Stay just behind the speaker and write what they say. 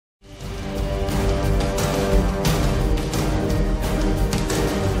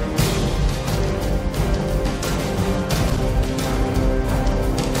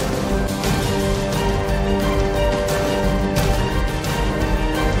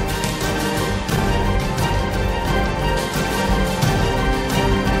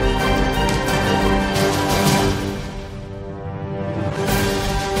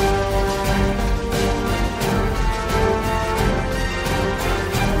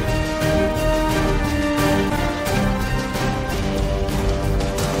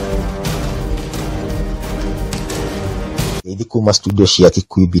kuma studio cia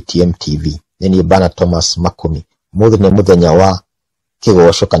Kikuyu KBTMTV nini bana Thomas Makomi muthenya wa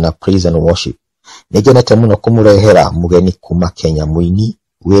kigosho kana praise and worship. Nigenete muno kumurehera mugeni kuma Kenya, muini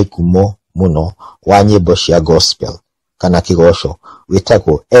wekumo muno wa nyimbo cia gospel kana kigosho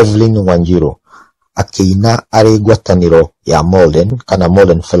witagwo Evelyn Wanjiru, akiina ari ngwataniro ya Malden kana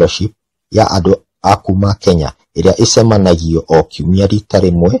Malden Fellowship ya andu akuma Kenya iria isemanagio o kiumia rita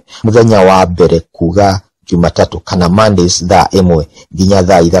rimwe muthenya wa mbere kuga Jumatatu kana Mondays thaa 1 nginya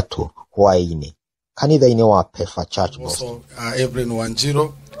thaa 3 hwaini kanitha-ini wa PEFA Church Boston. Evelyn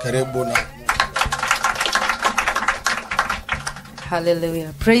Wanjiru, karibu na.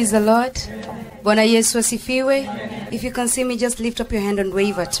 Hallelujah. Praise the Lord. Bwana Yesu asifiwe. If you can see me, just lift up your hand and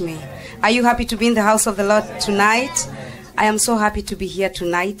wave at me. Are you happy to be in the house of the Lord tonight? I am so happy to be here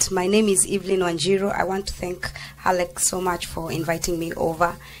tonight. My name is Evelyn Wanjiru. I want to thank Alex so much for inviting me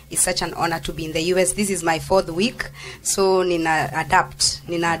over. It's such an honor to be in the US. This is my 4th week. So nina adapt.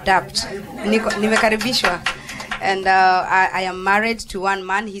 Nimekaribishwa. And I am married to one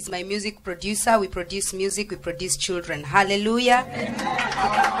man. He's my music producer. We produce music. We produce children. Hallelujah.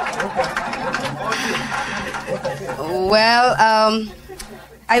 Well,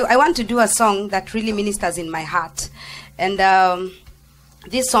 I want to do a song that really ministers in my heart. And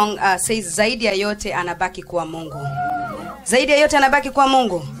this song says, Zaidi ya yote anabaki kuwa Mungu. Zaidi ya yote anabaki kuwa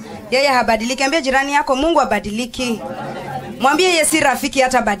Mungu. Yeye habadiliki. Ambia jirani yako, Mungu habadiliki. Mwambie yeye si rafiki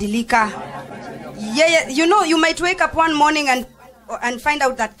hata badilika. You know, you might wake up one morning and find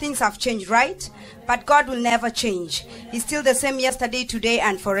out that things have changed, right? But God will never change. He's still the same yesterday, today,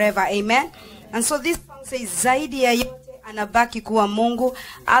 and forever. Amen. And so this song says, Zaidi ya yote anabaki kuwa Mungu,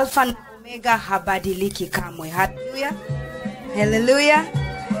 Alpha na Omega habadiliki kamwe. Hallelujah. Hallelujah.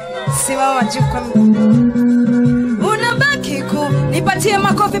 Simama juu kwa unabaki ku. Nipatie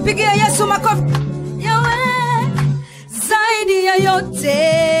makofi, pigia Yesu makofi. Yawe zaidi ya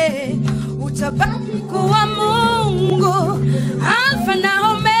yote utabaki kuwa Mungu, Alpha na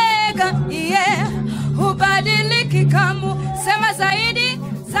Omega, yeah, hubadiliki kamwe. Sema zaidi,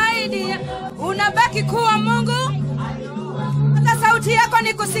 zaidi unabaki kuwa Mungu. Hata sauti yako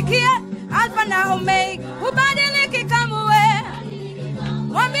nikusikie. Alpha na Omega, hubadiliki kamwe.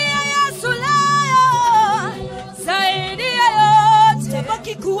 Mwambie Yesu leo, zaidi ya yote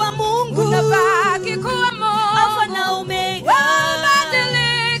utabaki kuwa Mungu, unabaki kuwa Mungu, Alpha na Omega,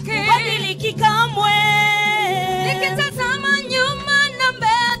 hubadiliki kamwe. Nikitazama nyuma na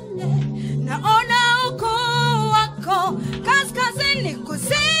mbele, naona ukuu wako, kaskazini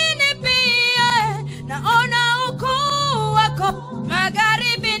kusini pia, naona ukuu wako,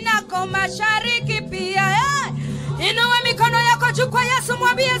 magharibi nako mashariki pia. Inua mikono yako juu kwa Yesu,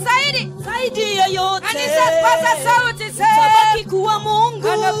 mwambie zaidi, zaidi ya yote. Anisapaza sauti sema, utabaki kuwa Mungu,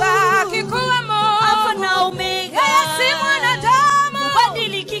 anabaki kuwa Mungu, Alpha na Omega, si mwanadamu,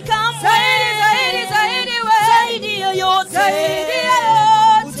 hubadiliki kamwe. Zaidi we, zaidi ya yote, zaidi ya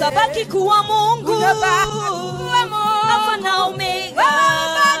yote, utabaki kuwa Mungu, unabaki kuwa Mungu, Alpha na Omega,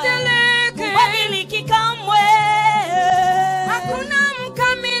 hubadiliki kamwe. Hakuna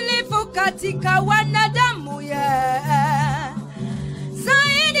mkamilifu katika wanadamu, yeah.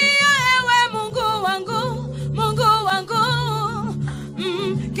 Zaidi ya ewe Mungu wangu, Mungu wangu.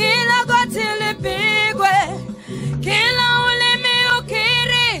 Kila goti lipigwe, kila ulimi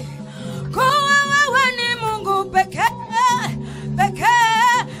ukiri kuwa wewe ni Mungu pekee.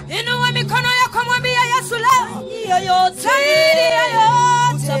 Inua mikono yako, mwambie Yesu leo, zaidi ya yote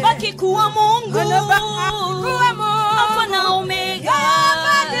utabaki kuwa Mungu, kuwa Mungu, Alpha na Omega,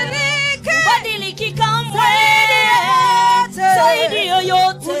 badiliki kamwe. Zaidi ya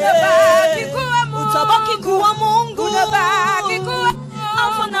yote utabaki kuwa Mungu, utabaki kuwa Mungu, unabaki kuwa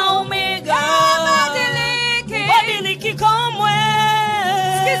Alpha na Omega, badiliki kamwe.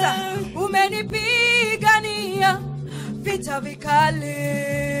 Sikiza, umenipigania vita vikali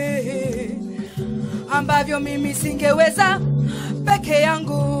ambavyo mimi singeweza peke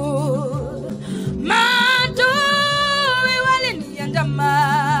yangu. Maadui waliniandama,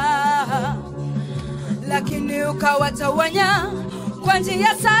 lakini ukawatawanya kwa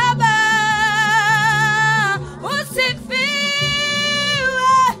njia 7. Usifiwe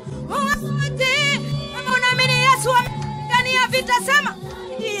uwati. Kama unaamini Yesu amepigania vita, sema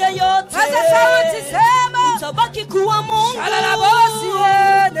ndiyo yote. Paza sauti sema, utabaki kuwa Mungu,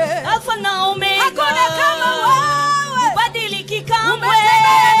 Alpha na Omega, hakuna kama wewe, hubadiliki kamwe.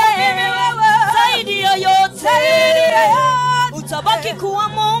 Zaidi ya yote, utabaki kuwa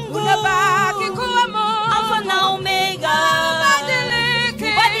Mungu, unabaki kuwa Mungu, Alpha na Omega,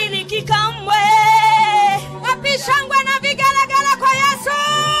 hubadiliki kamwe. Apishangwe na vigelegele kwa Yesu.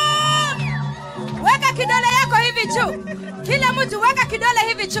 Weka kidole yako hivi juu. Kila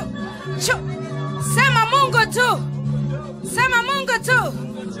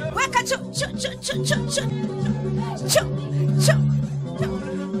weka chu.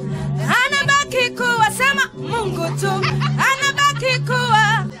 Anabaki kuwa sema Mungu tu. Anabaki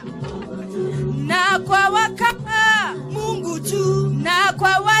kuwa na kwa Wakamba Mungu tu, na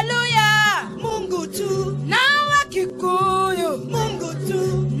kwa Waluya Mungu tu, na Wakikuyu Mungu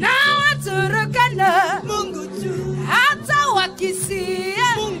tu, na Waturukana Mungu tu, hata Wakisii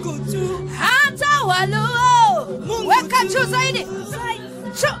Mungu tu, hata Waluo Mungu. Weka chu zaidi.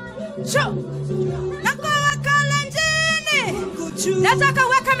 Chu. Na kwa Wakalenjini Mungu tu. Nataka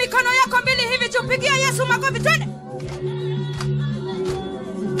weka mikono yako mbili hivi juu, pigia Yesu makofi twende.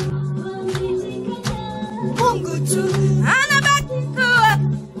 Mungu tu. Anabaki kuwa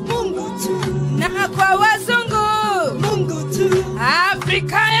Mungu tu. Na kwa wazungu Mungu tu.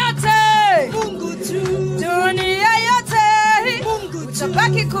 Afrika yote Mungu tu. Dunia yote Mungu tu.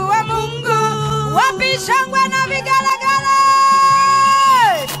 Utabaki kuwa Mungu. Wapi shangwe na vigelegele?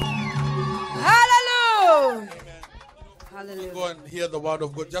 Hallelujah. Hallelujah. Go and hear the word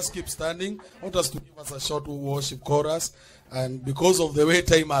of God. Just keep standing. I want us to give us a short worship chorus. And because of the way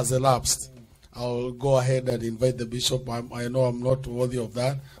time has elapsed, I'll go ahead and invite the bishop. I know I'm not worthy of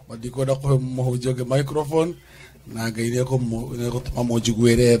that, but you could have a microphone.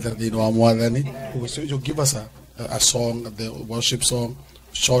 So give us a song, the worship song,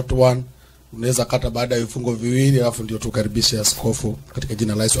 short one. Unaweza kata baada ya vifungo viwili alafu ndio tukaribishe askofu katika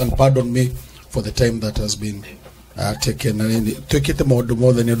jina la Yesu. And pardon me for the time that has been taken. Take it more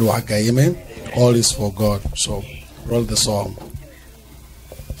than you do. Amen. All is for God. So roll the song.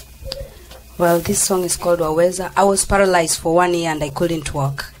 Well, this song is called Waweza. I was paralyzed for 1 year and I couldn't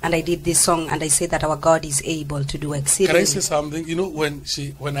walk. And I did this song and I said that our God is able to do exceedingly. Can I say something? You know,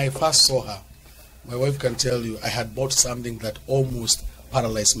 when I first saw her, my wife can tell you, I had bought something that almost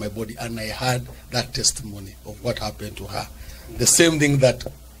paralyzed my body, and I had that testimony of what happened to her. The same thing that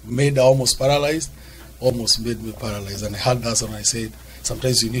made her almost paralyzed, almost made me paralyzed. And I had that and I said,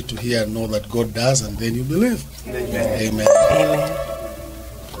 sometimes you need to hear and know that God does, and then you believe. Amen. Amen.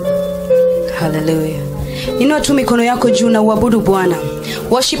 Hallelujah. Inua tu mikono yako juu na uabudu Bwana.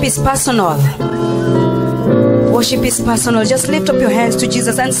 Worship is personal. Worship is personal. Just lift up your hands to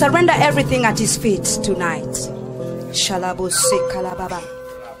Jesus and surrender everything at his feet tonight. Shalabose kalababa.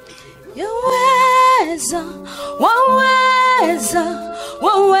 Yaweza, waweza,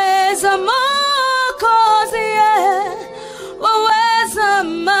 waweza Mwokozi, waweza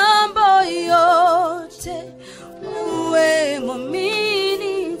mambo yote, uwe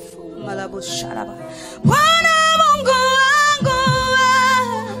mwaminifu. Malabo shalaba. Bwana Mungu wangu,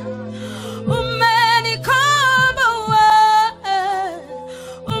 umenikomboa,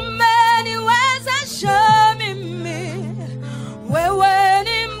 umeniwezesha mimi, wewe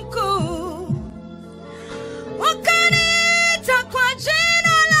ni mkuu, ukaniita kwa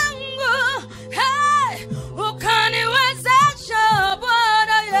jina langu, hey, ukaniwezesha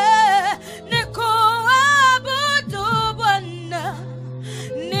Bwana, nikuabudu Bwana,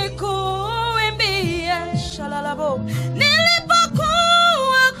 nikuimbie shalalabo.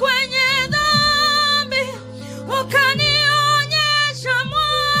 Nilipokuwa kwenye dhambi, ukanionyesha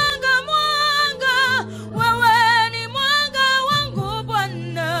mwanga, wewe ni mwanga wangu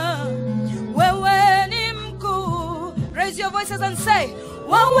Bwana, wewe ni mkuu. Raise your voices and say,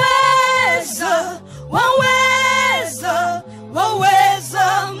 waweza, waweza,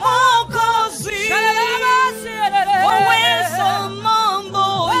 waweza Mwokozi, waweza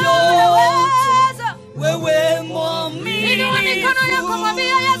mambo yote, wewe mwaminifu. Inua mikono yako mwambie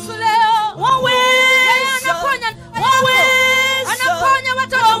Yesu leo, waweza, waweza, anaponya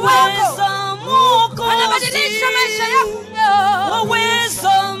watoto wako, anabadilisha maisha yako,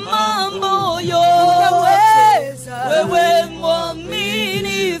 waweza mambo yote, wewe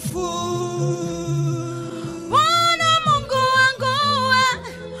mwaminifu. Bwana Mungu wangu,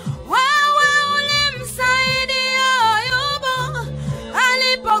 wewe ulimsaidia Ayubu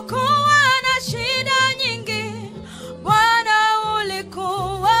alipokuwa na shida nyingi. Bwana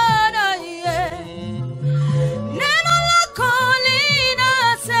ulikuwa naye, neno lako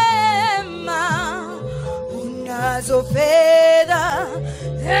linasema unazo fedha,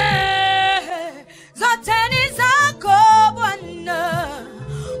 zote ni zako Bwana,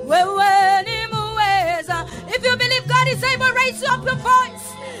 wewe ni muweza. If you believe God is able, raise up your voice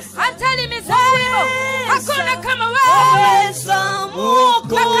and tell him he's able. Hakuna kama wewe, waweza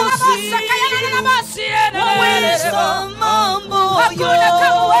Mwokozi, waweza mambo yote,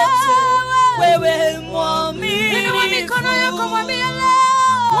 wewe